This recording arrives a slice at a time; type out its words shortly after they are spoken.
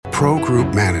Pro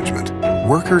Group Management.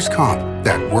 Workers' comp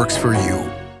that works for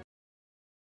you.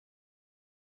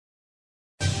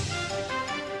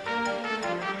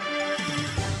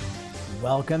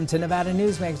 Welcome to Nevada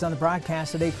Newsmakers. On the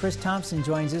broadcast today, Chris Thompson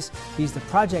joins us. He's the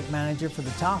project manager for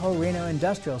the Tahoe Reno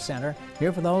Industrial Center,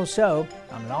 here for the whole show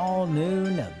on an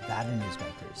all-new Nevada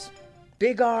Newsmakers.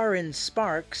 Big R in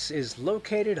Sparks is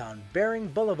located on Bering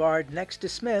Boulevard next to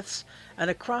Smith's and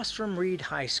across from Reed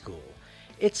High School.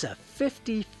 It's a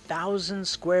 50,000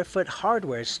 square foot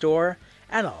hardware store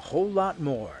and a whole lot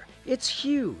more. It's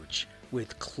huge,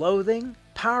 with clothing,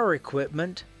 power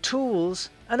equipment,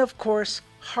 tools, and of course,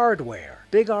 hardware.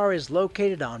 Big R is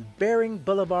located on Bering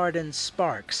Boulevard in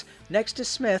Sparks, next to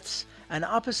Smith's and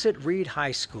opposite Reed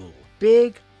High School.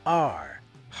 Big R,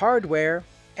 hardware,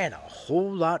 and a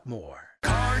whole lot more.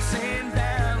 Carson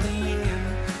Valley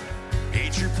Inn,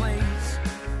 it's your place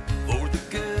for the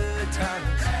good times.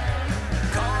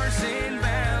 Carson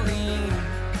Valley Inn.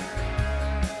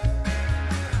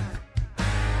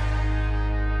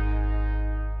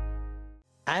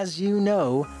 As you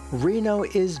know, Reno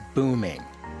is booming.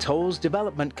 Toll's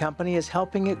Development Company is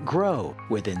helping it grow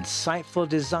with insightful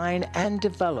design and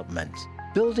development,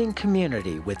 building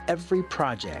community with every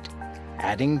project,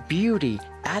 adding beauty,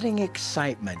 adding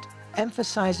excitement,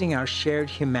 emphasizing our shared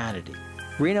humanity.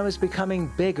 Reno is becoming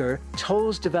bigger.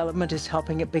 Toll's Development is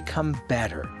helping it become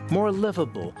better, more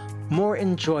livable, more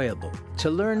enjoyable. To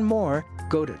learn more,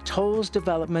 go to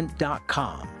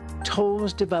tollsdevelopment.com.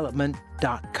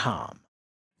 tollsdevelopment.com.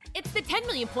 It's the 10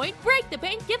 million point Break the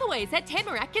Bank giveaways at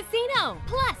Tamarack Casino.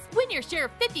 Plus, win your share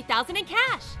of $50,000 in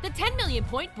cash. The 10 million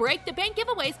point Break the Bank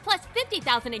giveaways plus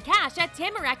 $50,000 in cash at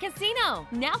Tamarack Casino.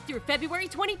 Now through February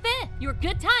 25th. Your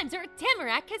good times are at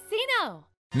Tamarack Casino.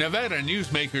 Nevada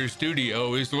Newsmakers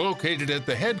Studio is located at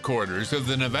the headquarters of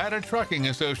the Nevada Trucking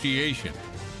Association.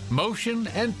 Motion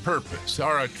and purpose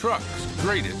are a truck's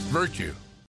greatest virtue.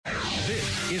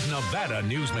 This is Nevada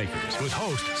Newsmakers with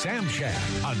host Sam Shad,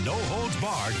 a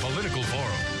no-holds-barred political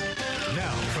forum.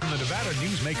 Now, from the Nevada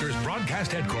Newsmakers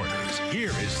broadcast headquarters, here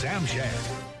is Sam Shad.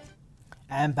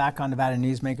 And back on Nevada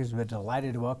Newsmakers, we're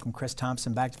delighted to welcome Chris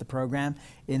Thompson back to the program.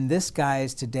 In this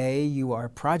guise today, you are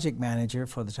project manager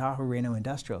for the Tahoe Reno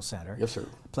Industrial Center. Yes, sir.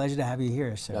 Pleasure to have you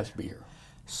here, sir. Nice to be here.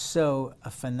 So,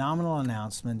 a phenomenal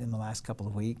announcement in the last couple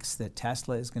of weeks that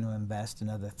Tesla is going to invest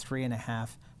another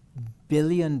 $3.5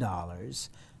 billion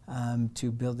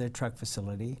to build their truck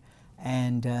facility,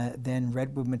 and then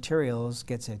Redwood Materials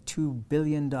gets a $2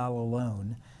 billion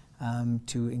loan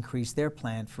to increase their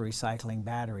plant for recycling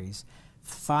batteries.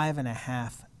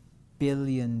 $5.5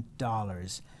 billion.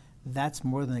 That's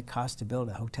more than it costs to build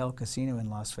a hotel casino in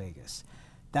Las Vegas.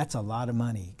 That's a lot of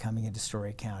money coming into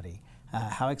Story County.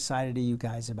 How excited are you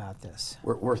guys about this?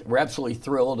 We're absolutely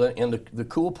thrilled, and the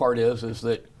cool part is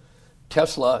that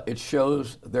Tesla, it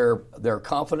shows their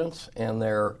confidence and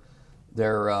the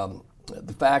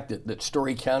fact that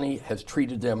Story County has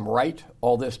treated them right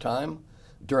all this time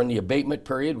during the abatement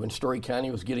period when Story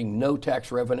County was getting no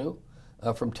tax revenue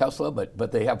from Tesla,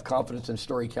 but they have confidence in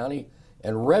Story County.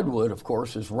 And Redwood, of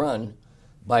course, is run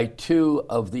by two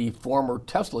of the former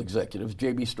Tesla executives,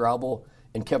 J.B. Straubel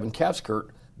and Kevin Kaskert,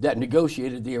 that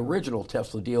negotiated the original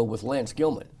Tesla deal with Lance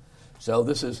Gilman. So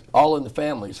this is all in the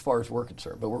family as far as we're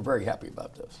concerned, but we're very happy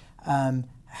about this.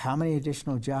 How many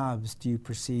additional jobs do you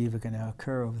perceive are going to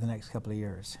occur over the next couple of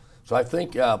years? So I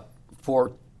think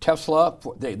for Tesla,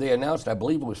 they announced, I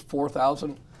believe it was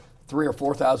 3,000 or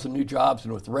 4,000 new jobs,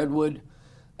 and with Redwood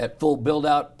at full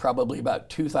build-out, probably about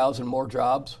 2,000 more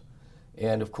jobs.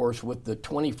 And of course, with the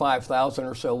 25,000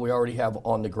 or so we already have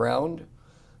on the ground,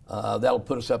 that'll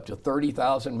put us up to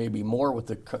 30,000, maybe more with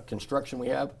the construction we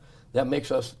have. That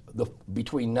makes us,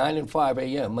 between 9 and 5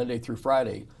 a.m., Monday through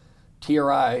Friday,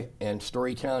 TRI and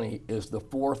Story County is the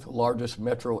 4th largest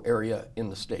metro area in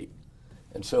the state.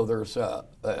 And so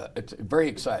it's very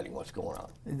exciting what's going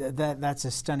on. That's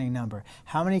a stunning number.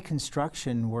 How many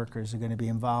construction workers are going to be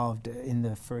involved in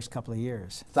the first couple of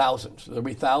years? Thousands. There'll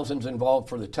be thousands involved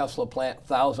for the Tesla plant,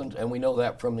 thousands, and we know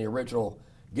that from the original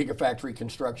Gigafactory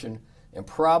construction, and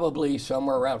probably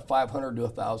somewhere around 500 to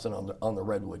 1,000 on the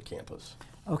Redwood campus.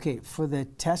 Okay, for the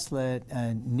Tesla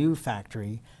new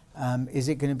factory, is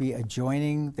it going to be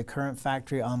adjoining the current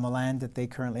factory on the land that they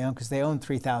currently own? Because they own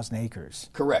 3,000 acres.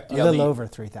 Correct. A little over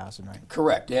 3,000, right?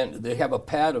 Correct, and they have a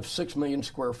pad of 6 million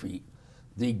square feet.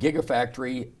 The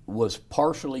Gigafactory was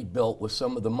partially built with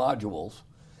some of the modules,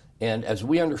 and as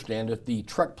we understand it, the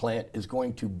truck plant is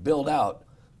going to build out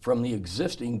from the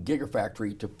existing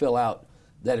Gigafactory to fill out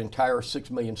that entire 6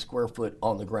 million square foot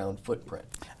on the ground footprint.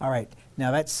 All right,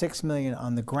 now that's 6 million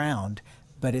on the ground,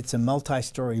 but it's a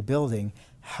multi-story building.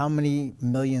 how many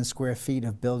million square feet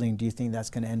of building do you think that's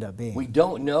going to end up being? We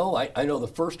don't know. I know the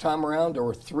first time around there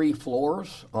were 3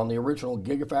 floors on the original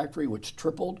Gigafactory, which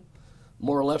tripled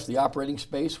more or less the operating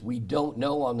space. We don't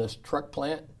know on this truck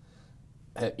plant,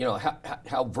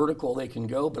 how vertical they can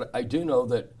go, but I do know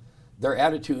that their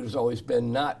attitude has always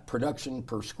been not production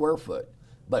per square foot,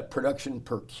 but production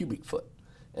per cubic foot.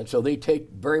 And so they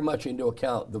take very much into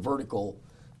account the vertical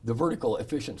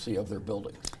efficiency of their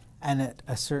buildings. And at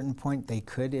a certain point, they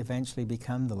could eventually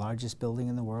become the largest building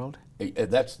in the world?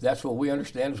 That's what we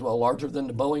understand as well, larger than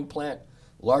the Boeing plant,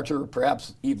 larger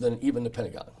perhaps even the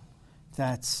Pentagon.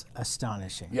 That's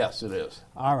astonishing. Yes, it is.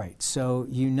 All right, so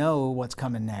you know what's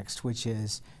coming next, which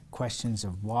is questions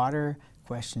of water,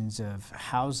 questions of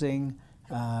housing,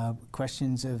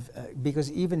 questions of,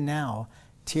 because even now,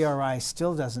 TRI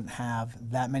still doesn't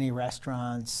have that many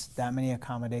restaurants, that many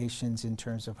accommodations in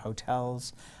terms of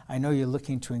hotels. I know you're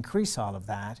looking to increase all of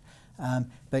that,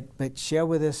 but share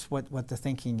with us what the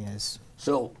thinking is.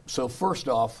 So first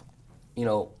off,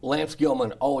 Lance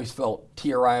Gilman always felt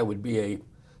TRI would be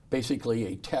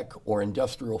basically a tech or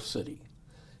industrial city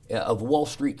of Wall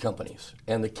Street companies,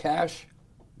 and the cash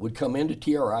would come into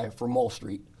TRI from Wall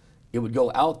Street. It would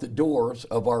go out the doors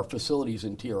of our facilities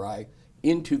in TRI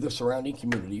into the surrounding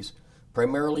communities,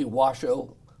 primarily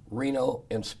Washoe, Reno,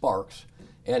 and Sparks,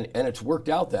 and it's worked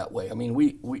out that way. I mean,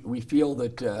 we feel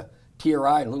that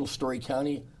TRI and Little Story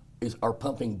County are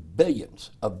pumping billions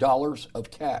of dollars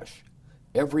of cash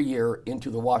every year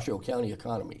into the Washoe County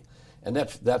economy, and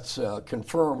that's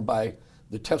confirmed by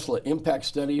the Tesla impact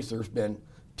studies. There's been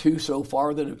 2 so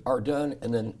far that are done,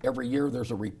 and then every year there's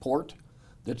a report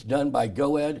that's done by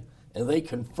GOED, and they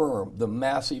confirm the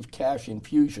massive cash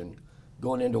infusion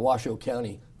going into Washoe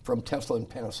County from Tesla and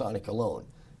Panasonic alone.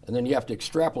 And then you have to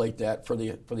extrapolate that for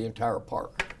the entire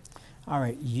park. All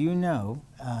right,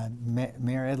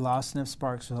 Mayor Ed Lawson of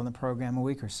Sparks was on the program a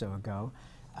week or so ago,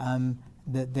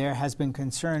 that there has been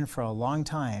concern for a long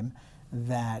time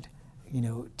that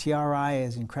TRI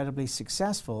is incredibly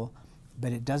successful,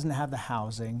 but it doesn't have the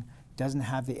housing, doesn't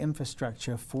have the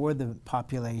infrastructure for the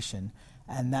population,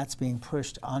 and that's being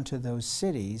pushed onto those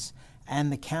cities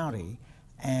and the county,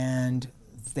 and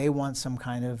they want some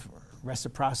kind of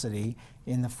reciprocity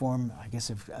in the form, I guess,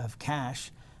 of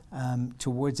cash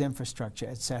towards infrastructure,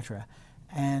 et cetera.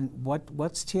 And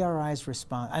what's TRI's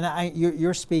response? And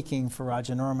you're speaking for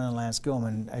Roger Norman and Lance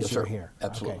Gilman as yes, you're sir. here.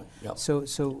 Absolutely. Okay. Yep.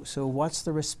 So what's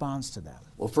the response to that?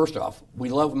 Well, first off, we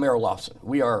love Mayor Lawson.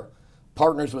 We are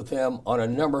partners with him on a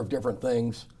number of different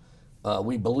things.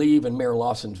 We believe in Mayor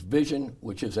Lawson's vision,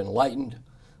 which is enlightened.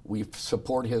 We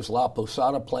support his La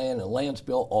Posada plan and lands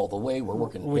bill all the way. We're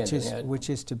working hand in hand. Which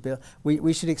is to build.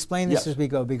 We should explain this Yes. as we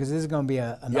go, because this is going to be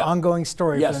an Yep. ongoing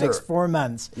story Yes, for the next sir. 4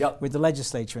 months Yep. with the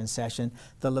legislature in session.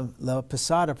 The La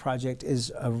Posada project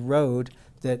is a road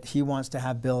that he wants to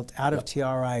have built out of Yep.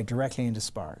 TRI directly into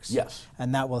Sparks. Yes.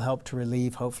 And that will help to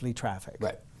relieve, hopefully, traffic.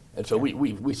 Right. And so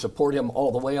we support him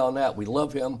all the way on that. We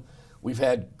love him. We've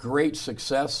had great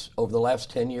success over the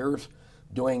last 10 years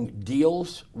doing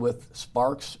deals with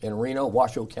Sparks and Reno,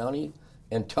 Washoe County,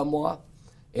 and Tumwa,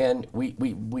 and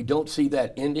we don't see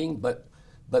that ending. But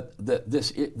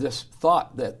this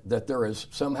thought that there is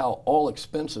somehow all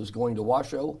expenses going to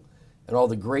Washoe, and all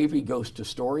the gravy goes to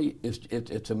Story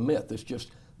it's a myth. It's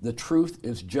just the truth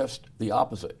is just the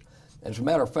opposite. As a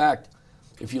matter of fact,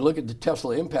 if you look at the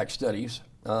Tesla impact studies,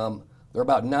 there are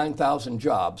about 9,000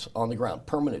 jobs on the ground,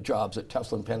 permanent jobs at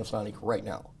Tesla and Panasonic right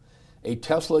now. A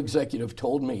Tesla executive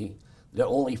told me that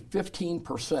only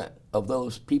 15% of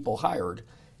those people hired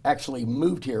actually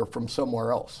moved here from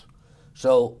somewhere else.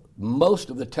 So most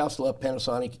of the Tesla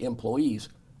Panasonic employees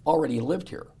already lived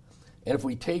here. And if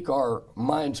we take our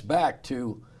minds back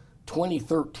to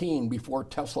 2013, before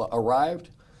Tesla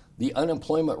arrived, the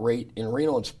unemployment rate in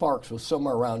Reno and Sparks was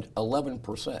somewhere around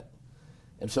 11%.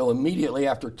 And so immediately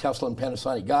after Tesla and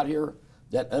Panasonic got here,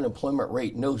 that unemployment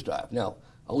rate nosedived. Now,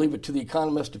 I'll leave it to the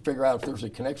economists to figure out if there's a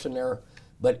connection there,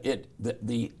 but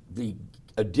the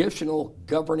additional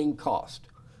governing cost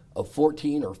of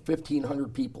 1,400 or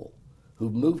 1,500 people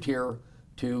who've moved here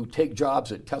to take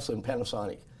jobs at Tesla and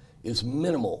Panasonic is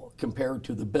minimal compared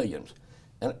to the billions.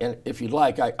 And if you'd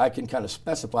like, I can kind of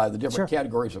specify the different Sure.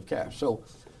 categories of cash.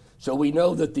 So we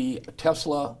know that the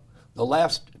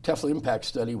last Tesla impact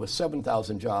study with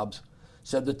 7,000 jobs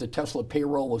said that the Tesla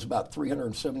payroll was about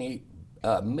 $378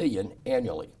 million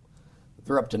annually.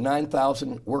 They're up to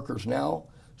 9,000 workers now,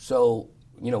 so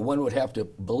one would have to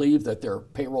believe that their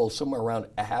payroll is somewhere around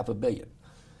 $500 million.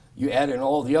 You add in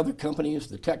all the other companies,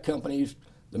 the tech companies,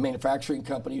 the manufacturing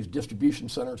companies, distribution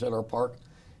centers at our park,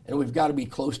 and we've got to be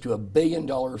close to $1 billion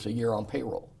a year on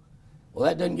payroll. Well,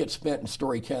 that doesn't get spent in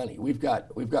Story County. We've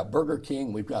got Burger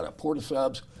King, we've got a Porta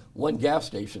Subs, one gas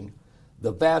station.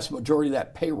 The vast majority of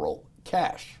that payroll,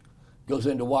 cash, goes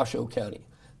into Washoe County,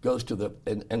 goes to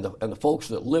the folks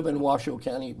that live in Washoe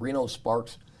County, Reno,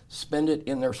 Sparks, spend it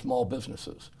in their small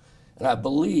businesses. And I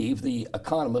believe the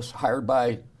economists hired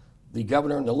by the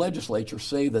governor and the legislature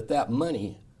say that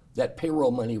money, that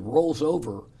payroll money, rolls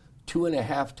over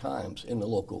 2.5 times in the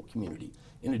local community.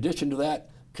 In addition to that,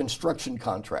 construction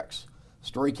contracts.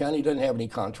 Story County doesn't have any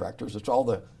contractors. It's all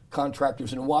the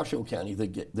contractors in Washoe County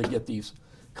that get these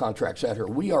contracts out here.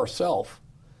 We ourselves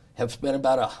have spent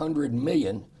about $100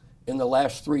 million in the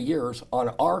last 3 years on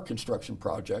our construction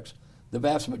projects. The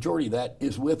vast majority of that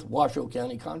is with Washoe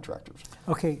County contractors.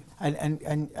 Okay,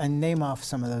 and name off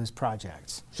some of those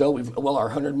projects. So our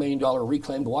 $100 million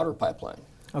reclaimed water pipeline.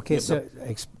 Okay,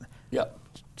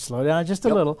 slow down just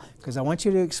a little, because I want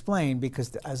you to explain,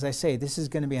 because as I say, this is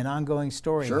going to be an ongoing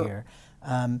story here,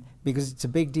 because it's a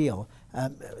big deal.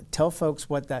 Tell folks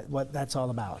what that's all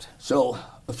about. So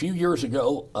a few years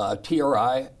ago,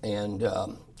 TRI and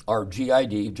our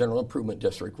GID, General Improvement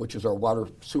District, which is our water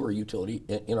sewer utility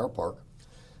in our park,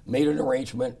 made an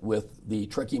arrangement with the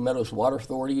Truckee Meadows Water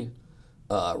Authority,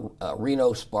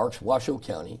 Reno, Sparks, Washoe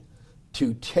County,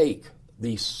 to take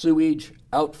the sewage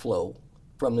outflow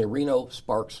from the Reno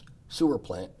Sparks sewer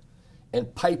plant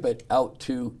and pipe it out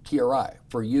to TRI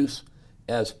for use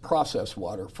as processed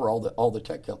water for all the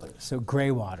tech companies. So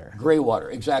gray water. Gray water,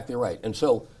 exactly right. And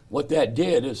so what that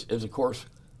did is of course,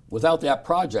 without that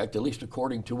project, at least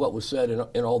according to what was said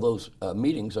in all those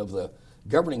meetings of the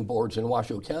governing boards in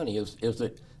Washoe County, is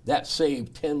that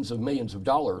saved tens of millions of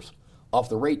dollars off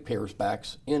the ratepayers'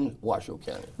 backs in Washoe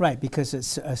County. Right, because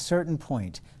it's a certain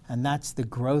point, and that's the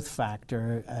growth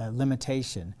factor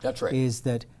limitation. That's right. Is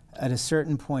that at a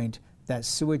certain point, that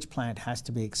sewage plant has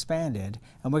to be expanded,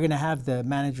 and we're going to have the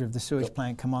manager of the sewage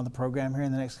plant come on the program here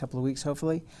in the next couple of weeks,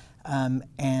 hopefully,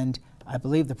 and I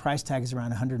believe the price tag is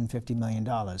around $150 million.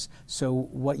 So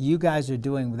what you guys are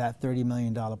doing with that $30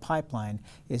 million pipeline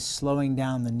is slowing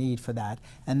down the need for that.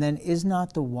 And then is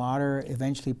not the water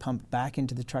eventually pumped back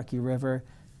into the Truckee River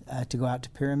to go out to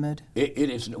Pyramid? It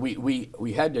is.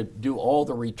 We had to do all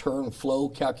the return flow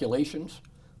calculations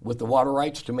with the water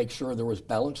rights to make sure there was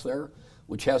balance there,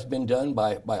 which has been done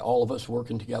by all of us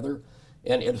working together.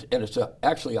 And it's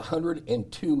actually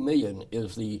 $102 million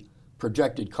is the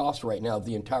projected cost right now of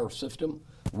the entire system.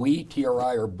 We,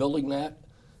 TRI, are building that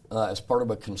as part of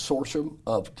a consortium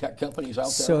of tech companies out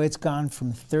there. So it's gone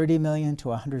from 30 million to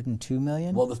 102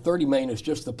 million? Well, the 30 million is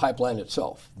just the pipeline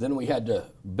itself. Then we had to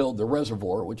build the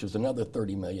reservoir, which is another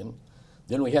 30 million.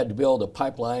 Then we had to build a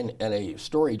pipeline and a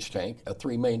storage tank, a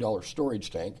 $3 million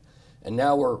storage tank. And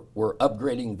now we're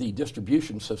upgrading the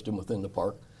distribution system within the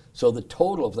park. So the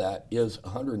total of that is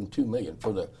 102 million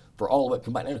for all of it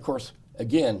combined. And of course,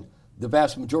 again, the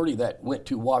vast majority of that went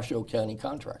to Washoe County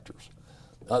contractors.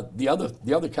 The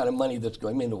other kind of money that's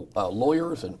going into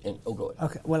lawyers and go ahead.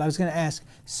 Okay. Well, I was going to ask.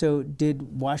 So,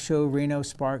 did Washoe, Reno,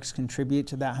 Sparks contribute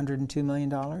to that $102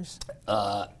 million?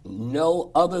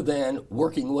 No, other than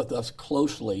working with us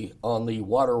closely on the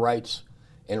water rights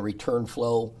and return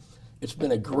flow. It's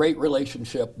been a great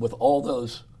relationship with all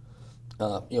those.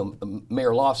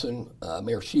 Mayor Lawson,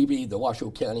 Mayor Sheevey, the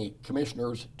Washoe County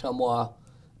Commissioners, Tumwa,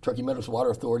 Truckee Meadows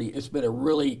Water Authority. It's been a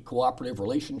really cooperative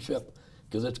relationship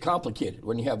because it's complicated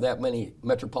when you have that many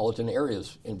metropolitan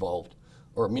areas involved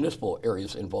or municipal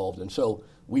areas involved. And so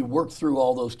we worked through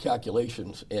all those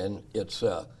calculations, and it's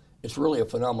really a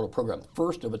phenomenal program,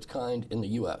 first of its kind in the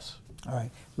U.S. All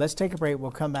right, let's take a break. We'll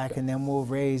come back and then we'll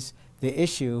raise the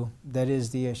issue that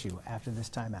is the issue after this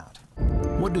timeout.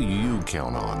 What do you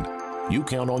count on? You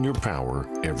count on your power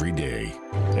every day.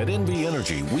 At NV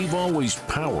Energy, we've always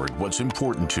powered what's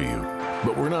important to you,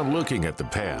 but we're not looking at the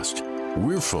past.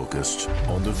 We're focused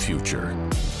on the future.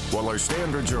 While our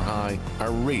standards are high,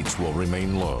 our rates will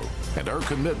remain low. And our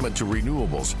commitment to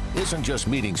renewables isn't just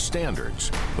meeting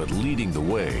standards, but leading the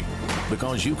way.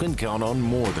 Because you can count on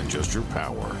more than just your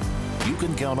power. You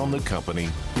can count on the company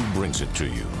who brings it to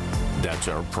you. That's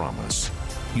our promise.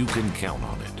 You can count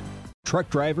on it. Truck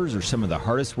drivers are some of the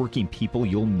hardest working people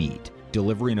you'll meet,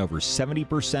 delivering over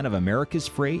 70% of America's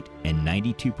freight and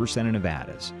 92% of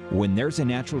Nevada's. When there's a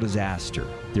natural disaster,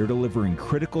 they're delivering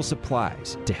critical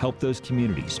supplies to help those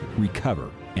communities recover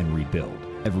and rebuild.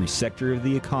 Every sector of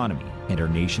the economy and our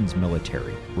nation's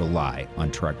military rely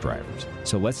on truck drivers.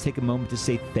 So let's take a moment to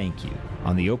say thank you.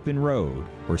 On the open road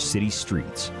or city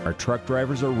streets, our truck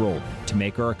drivers are rolling to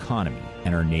make our economy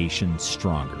and our nation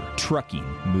stronger. Trucking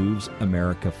moves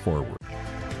America forward.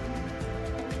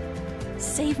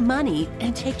 Save money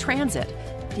and take transit.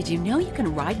 Did you know you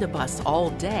can ride the bus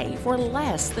all day for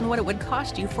less than what it would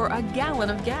cost you for a gallon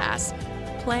of gas?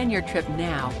 Plan your trip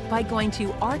now by going to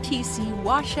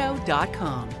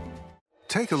rtcwashoe.com.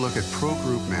 Take a look at Pro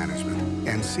Group Management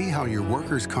and see how your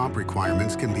workers' comp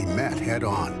requirements can be met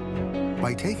head-on.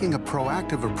 By taking a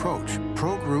proactive approach,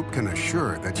 Pro Group can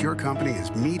assure that your company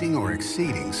is meeting or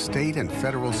exceeding state and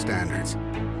federal standards.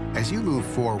 As you move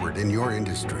forward in your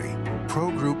industry,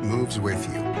 Pro Group moves with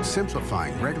you,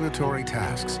 simplifying regulatory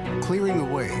tasks, clearing the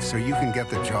way so you can get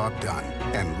the job done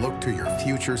and look to your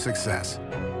future success.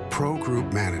 Pro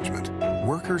Group Management,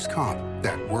 workers' comp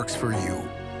that works for you.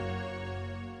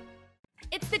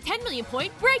 It's the 10 million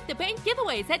point Break the Bank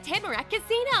giveaways at Tamarack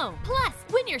Casino. Plus,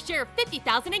 win your share of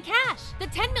 $50,000 in cash. The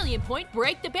 10 million point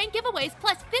Break the Bank giveaways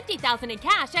plus $50,000 in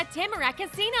cash at Tamarack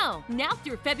Casino. Now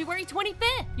through February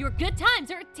 25th. Your good times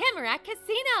are at Tamarack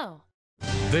Casino.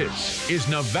 This is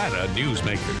Nevada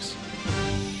Newsmakers.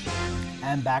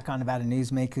 And back on Nevada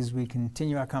Newsmakers, we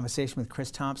continue our conversation with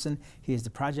Chris Thompson. He is the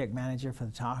project manager for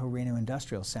the Tahoe Reno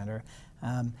Industrial Center.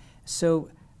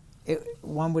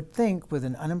 One would think with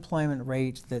an unemployment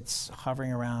rate that's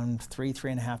hovering around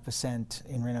 3.5%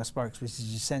 in Reno Sparks, which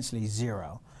is essentially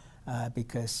zero,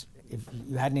 because if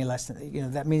you had any less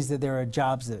than, that means that there are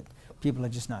jobs that people are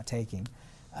just not taking.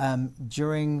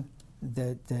 During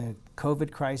the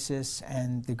COVID crisis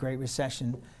and the Great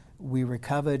Recession, we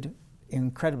recovered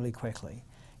incredibly quickly.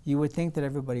 You would think that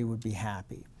everybody would be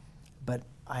happy, but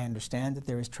I understand that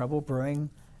there is trouble brewing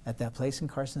at that place in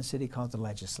Carson City called the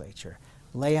legislature.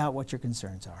 Lay out what your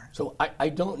concerns are. So I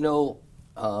don't know,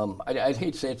 I'd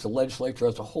hate to say it's the legislature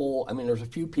as a whole. I mean, there's a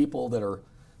few people that are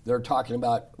talking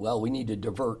about, well, we need to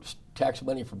divert tax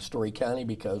money from Story County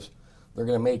because they're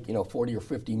going to make 40 or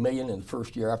 50 million in the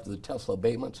first year after the Tesla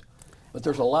abatements. But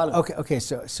there's a lot of... Okay,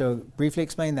 so briefly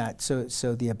explain that.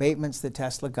 So the abatements that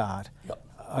Tesla got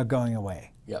are going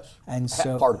away. Yes, and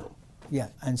so part of them. Yeah,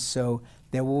 and so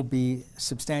there will be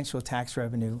substantial tax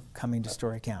revenue coming to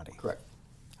Story County. Correct.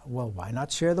 Well, why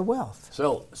not share the wealth?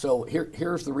 So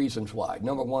here's the reasons why.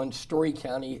 Number one, Story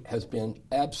County has been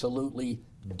absolutely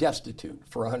destitute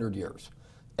for 100 years,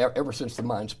 ever since the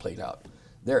mines played out.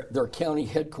 Their county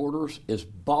headquarters is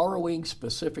borrowing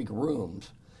specific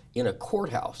rooms in a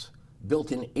courthouse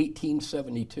built in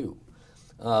 1872.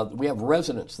 We have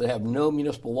residents that have no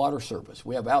municipal water service.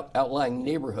 We have outlying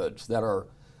neighborhoods that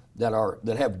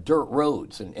have dirt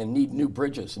roads and need new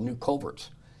bridges and new culverts.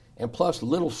 And plus,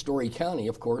 Little Story County,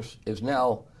 of course, is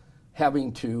now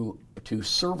having to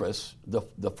service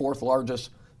the fourth largest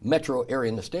metro area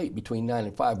in the state between 9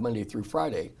 and 5 Monday through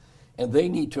Friday, and they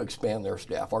need to expand their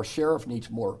staff. Our sheriff needs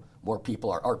more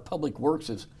people. Our public works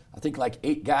is, I think, like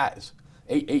 8 guys.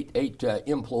 Eight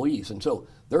employees, and so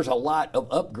there's a lot of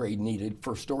upgrade needed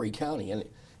for Story County, and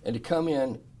to come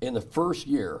in the first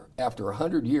year after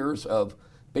 100 years of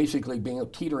basically being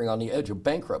teetering on the edge of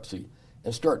bankruptcy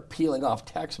and start peeling off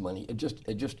tax money,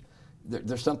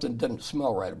 there's something that doesn't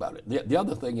smell right about it. The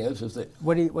other thing is that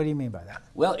what do you mean by that?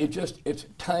 Well, it's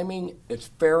timing, it's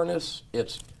fairness,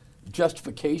 it's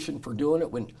justification for doing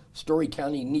it when Story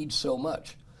County needs so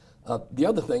much. The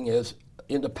other thing is,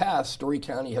 in the past, Story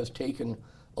County has taken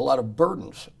a lot of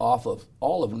burdens off of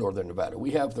all of northern Nevada.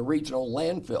 We have the regional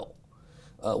landfill,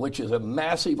 which is a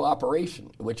massive operation,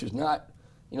 which is not,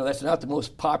 that's not the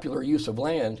most popular use of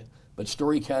land, but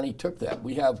Story County took that.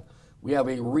 We have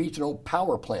a regional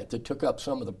power plant that took up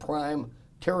some of the prime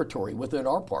territory within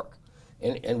our park.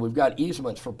 And we've got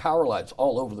easements for power lines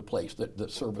all over the place that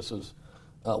services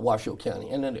Washoe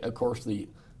County. And then, of course, the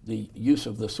use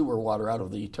of the sewer water out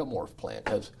of the Tumorf plant,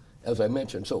 as I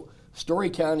mentioned. So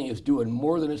Story County is doing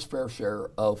more than its fair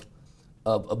share of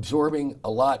absorbing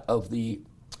a lot of the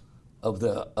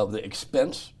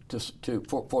expense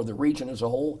for the region as a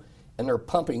whole, and they're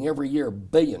pumping every year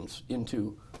billions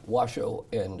into Washoe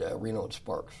and Reno and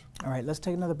Sparks. All right, let's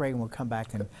take another break and we'll come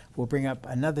back and we'll bring up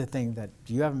another thing that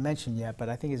you haven't mentioned yet, but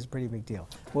I think is a pretty big deal.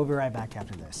 We'll be right back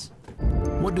after this.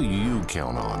 What do you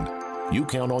count on? You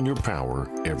count on your power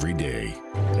every day.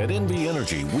 At NV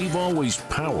Energy, we've always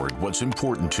powered what's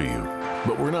important to you,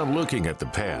 but we're not looking at the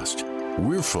past.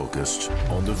 We're focused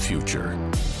on the future.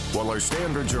 While our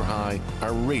standards are high,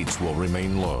 our rates will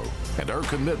remain low. And our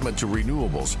commitment to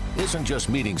renewables isn't just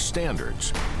meeting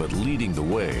standards, but leading the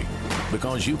way.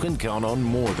 Because you can count on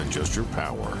more than just your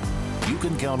power. You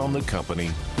can count on the company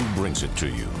who brings it to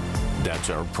you. That's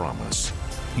our promise.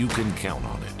 You can count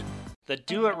on it. The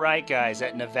Do It Right guys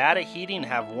at Nevada Heating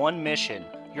have one mission.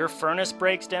 Your furnace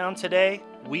breaks down today,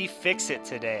 we fix it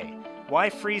today. Why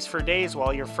freeze for days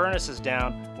while your furnace is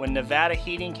down when Nevada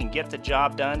Heating can get the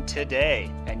job done today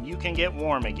and you can get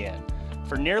warm again?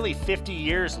 For nearly 50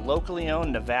 years, locally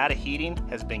owned Nevada Heating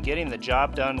has been getting the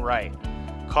job done right.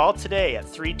 Call today at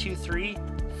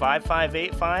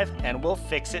 323-5585 and we'll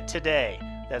fix it today.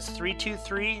 That's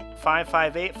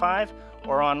 323-5585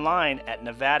 or online at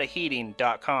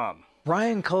nevadaheating.com.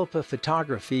 Brian Culpa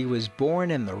Photography was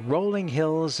born in the rolling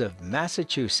hills of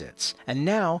Massachusetts, and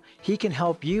now he can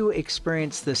help you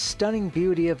experience the stunning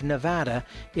beauty of Nevada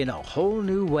in a whole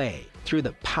new way through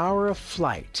the power of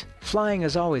flight. Flying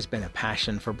has always been a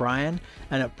passion for Brian,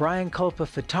 and at Brian Culpa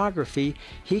Photography,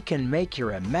 he can make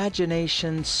your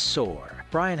imagination soar.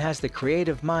 Brian has the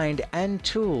creative mind and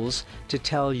tools to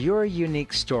tell your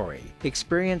unique story.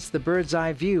 Experience the bird's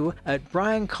eye view at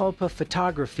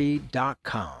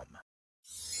brianculpaphotography.com.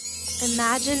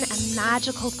 Imagine a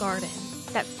magical garden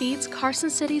that feeds Carson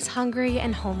City's hungry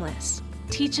and homeless,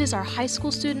 teaches our high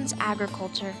school students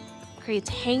agriculture, creates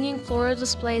hanging floral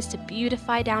displays to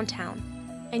beautify downtown,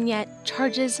 and yet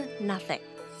charges nothing.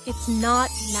 It's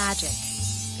not magic.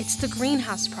 It's the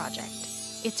Greenhouse Project.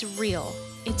 It's real,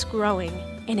 it's growing,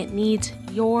 and it needs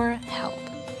your help.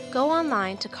 Go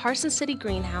online to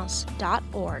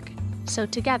carsоncitygreenhouse.org so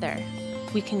together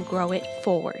we can grow it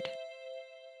forward.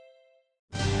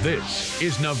 This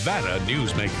is Nevada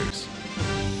Newsmakers.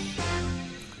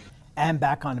 And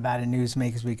back on Nevada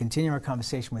Newsmakers, we continue our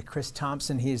conversation with Chris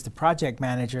Thompson. He is the project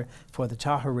manager for the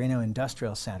Tahoe Reno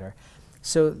Industrial Center.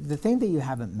 So the thing that you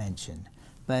haven't mentioned,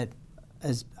 but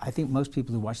as I think most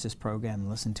people who watch this program and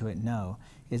listen to it know,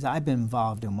 is I've been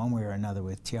involved in one way or another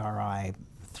with TRI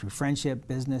through friendship,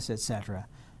 business, etc.,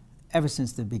 ever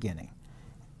since the beginning.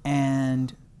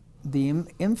 And the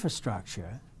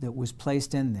infrastructure that was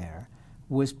placed in there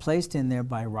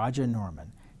by Roger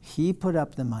Norman. He put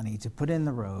up the money to put in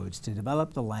the roads, to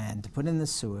develop the land, to put in the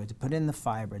sewer, to put in the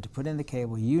fiber, to put in the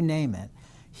cable, you name it,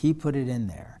 he put it in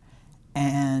there.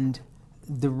 And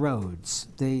the roads,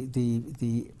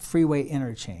 the freeway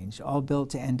interchange, all built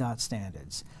to NDOT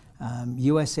standards.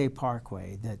 USA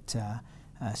Parkway that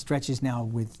stretches now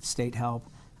with state help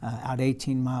out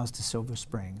 18 miles to Silver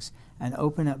Springs, and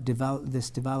open up this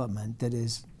development that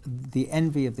is the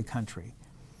envy of the country.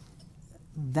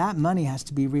 That money has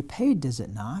to be repaid, does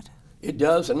it not? It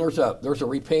does, and there's a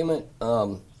repayment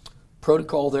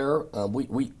protocol there.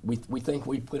 We think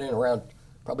we put in around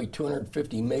probably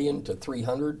 $250 million to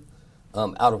 $300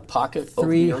 out of pocket.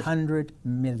 $300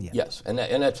 million. Yes, and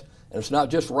it's not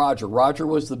just Roger. Roger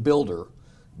was the builder,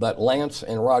 but Lance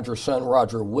and Roger's son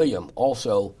Roger William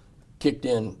also kicked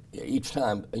in each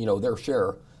time, their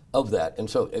share of that, and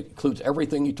so it includes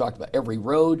everything you talked about, every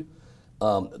road.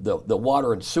 The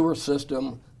water and sewer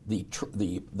system, the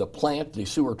plant, the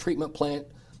sewer treatment plant.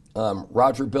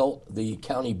 Roger built the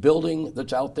county building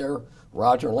that's out there.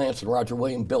 Roger, Lance, and Roger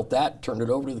William built that, turned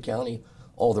it over to the county.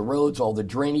 All the roads, all the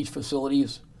drainage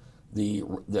facilities, the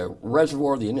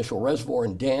reservoir, the initial reservoir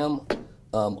and dam,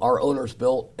 our owners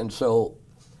built. And so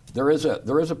there is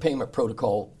a payment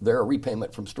protocol there, a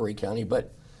repayment from Story County.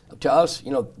 But to us,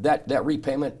 that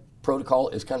repayment protocol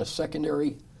is kind of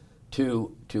secondary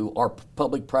to our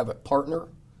public-private partner,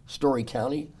 Story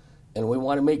County, and we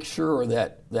want to make sure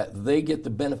that they get the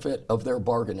benefit of their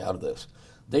bargain out of this.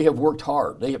 They have worked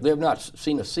hard. They have not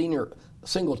seen a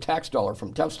single tax dollar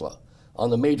from Tesla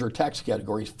on the major tax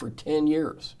categories for 10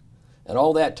 years. And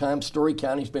all that time, Story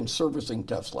County's been servicing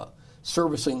Tesla,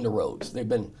 servicing the roads. They've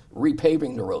been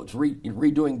repaving the roads,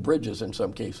 redoing bridges in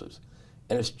some cases.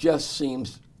 And it just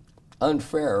seems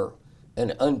unfair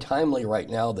and untimely right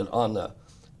now that on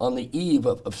the eve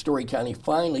of Story County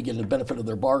finally getting the benefit of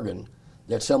their bargain,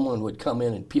 that someone would come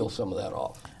in and peel some of that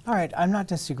off. All right, I'm not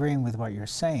disagreeing with what you're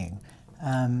saying,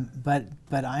 but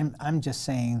I'm just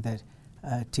saying that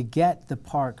to get the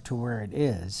park to where it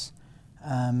is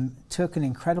took an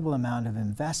incredible amount of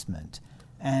investment,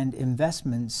 and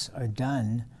investments are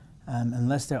done,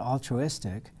 unless they're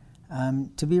altruistic,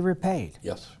 to be repaid.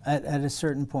 Yes. At a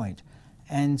certain point.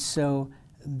 And so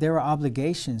there are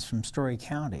obligations from Story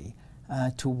County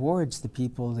towards the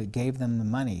people that gave them the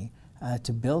money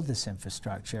to build this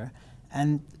infrastructure.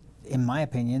 And in my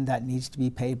opinion, that needs to be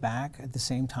paid back at the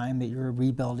same time that you're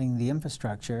rebuilding the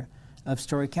infrastructure of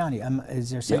Story County. Is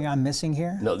there something I'm missing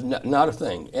here? No, not a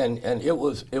thing. And it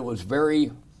was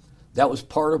that was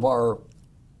part of our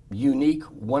unique,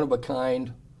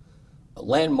 one-of-a-kind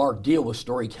landmark deal with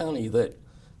Story County,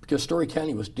 because Story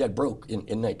County was dead broke in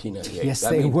 1998. Yes,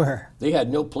 they were. They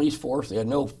had no police force. They had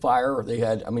no fire. They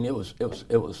had. It was.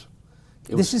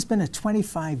 This has been a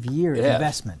 25-year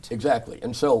investment. Exactly.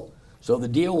 And so the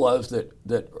deal was that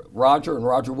Roger and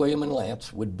Roger William and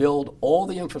Lance would build all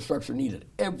the infrastructure needed,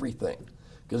 everything,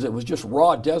 because it was just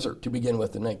raw desert to begin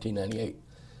with in 1998.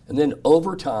 And then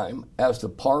over time, as the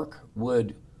park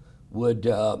would would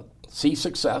see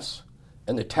success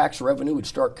and the tax revenue would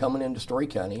start coming into Story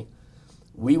County,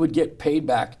 we would get paid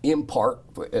back in part,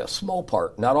 for a small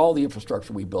part, not all the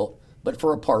infrastructure we built, but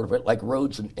for a part of it, like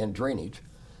roads and drainage,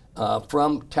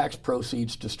 from tax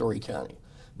proceeds to Story County.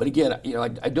 But again,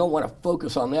 I don't want to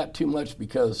focus on that too much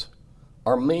because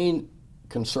our main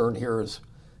concern here is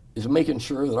making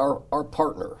sure that our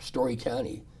partner, Story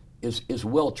County, is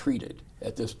well treated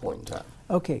at this point in time.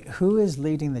 Okay, who is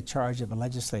leading the charge of the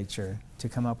legislature to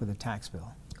come up with a tax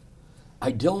bill?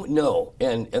 I don't know,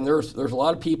 and there's a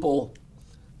lot of people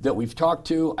that we've talked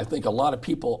to. I think a lot of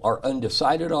people are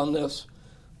undecided on this.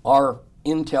 Our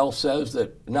intel says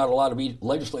that not a lot of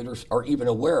legislators are even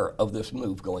aware of this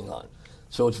move going on.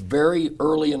 So it's very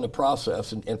early in the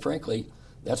process, and frankly,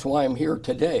 that's why I'm here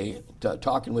today,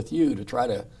 talking with you to try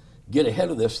to get ahead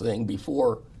of this thing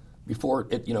before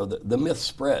it, the myth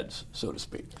spreads, so to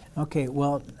speak. Okay,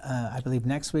 well, I believe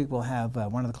next week we'll have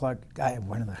one of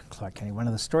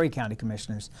the Story County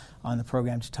commissioners on the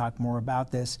program to talk more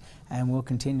about this, and we'll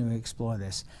continue to explore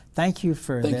this. Thank you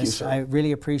for this. Thank you, sir. I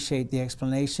really appreciate the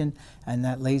explanation, and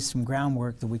that lays some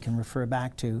groundwork that we can refer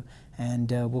back to, and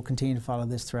we'll continue to follow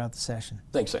this throughout the session.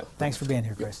 Thanks, Sam. Thanks for being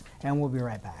here, Chris, and we'll be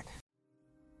right back.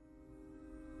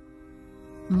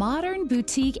 Modern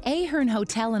boutique Ahern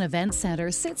Hotel and Event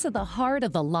Center sits at the heart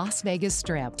of the Las Vegas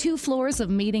Strip. 2 floors of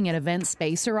meeting and event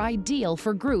space are ideal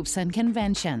for groups and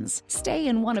conventions. Stay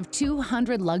in one of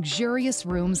 200 luxurious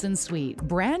rooms and suites.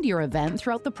 Brand your event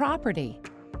throughout the property.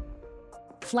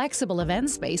 Flexible event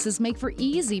spaces make for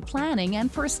easy planning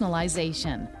and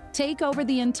personalization. Take over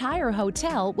the entire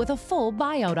hotel with a full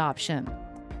buyout option.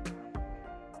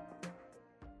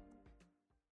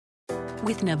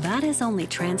 With Nevada's only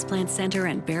transplant center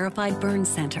and verified burn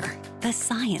center, the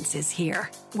science is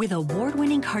here. With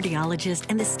award-winning cardiologist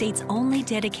and the state's only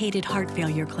dedicated heart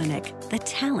failure clinic, the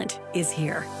talent is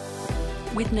here.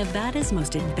 With Nevada's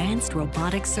most advanced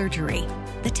robotic surgery,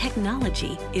 the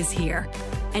technology is here.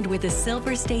 And with the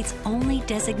Silver State's only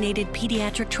designated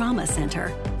pediatric trauma center,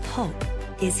 hope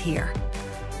is here.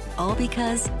 All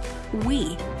because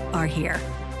we are here.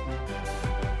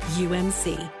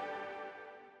 UMC.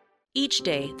 Each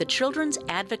day, the Children's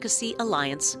Advocacy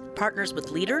Alliance partners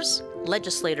with leaders,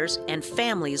 legislators, and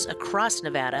families across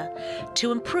Nevada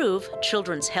to improve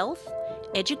children's health,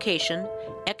 education,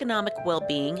 economic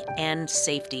well-being, and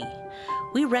safety.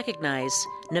 We recognize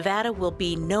Nevada will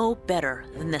be no better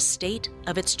than the state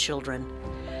of its children.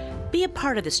 Be a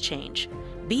part of this change.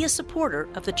 Be a supporter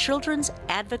of the Children's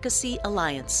Advocacy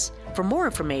Alliance. For more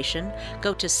information,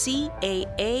 go to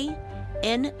CAANV.org.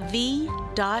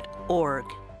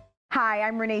 Hi,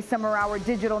 I'm Renee Summer, our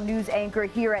digital news anchor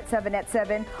here at 7 at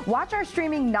 7. Watch our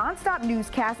streaming nonstop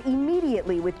newscast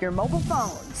immediately with your mobile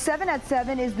phone. 7 at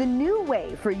 7 is the new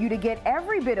way for you to get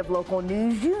every bit of local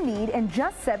news you need in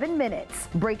just 7 minutes.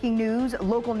 Breaking news,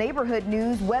 local neighborhood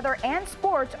news, weather, and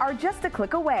sports are just a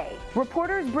click away.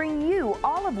 Reporters bring you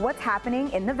all of what's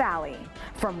happening in the Valley.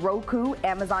 From Roku,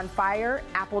 Amazon Fire,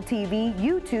 Apple TV,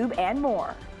 YouTube, and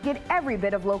more. Get every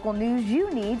bit of local news you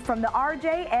need from the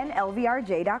RJ and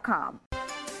LVRJ.com.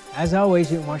 As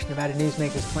always, you can watch Nevada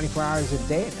Newsmakers 24 hours a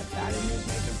day at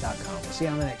NevadaNewsmakers.com. We'll see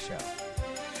you on the next show.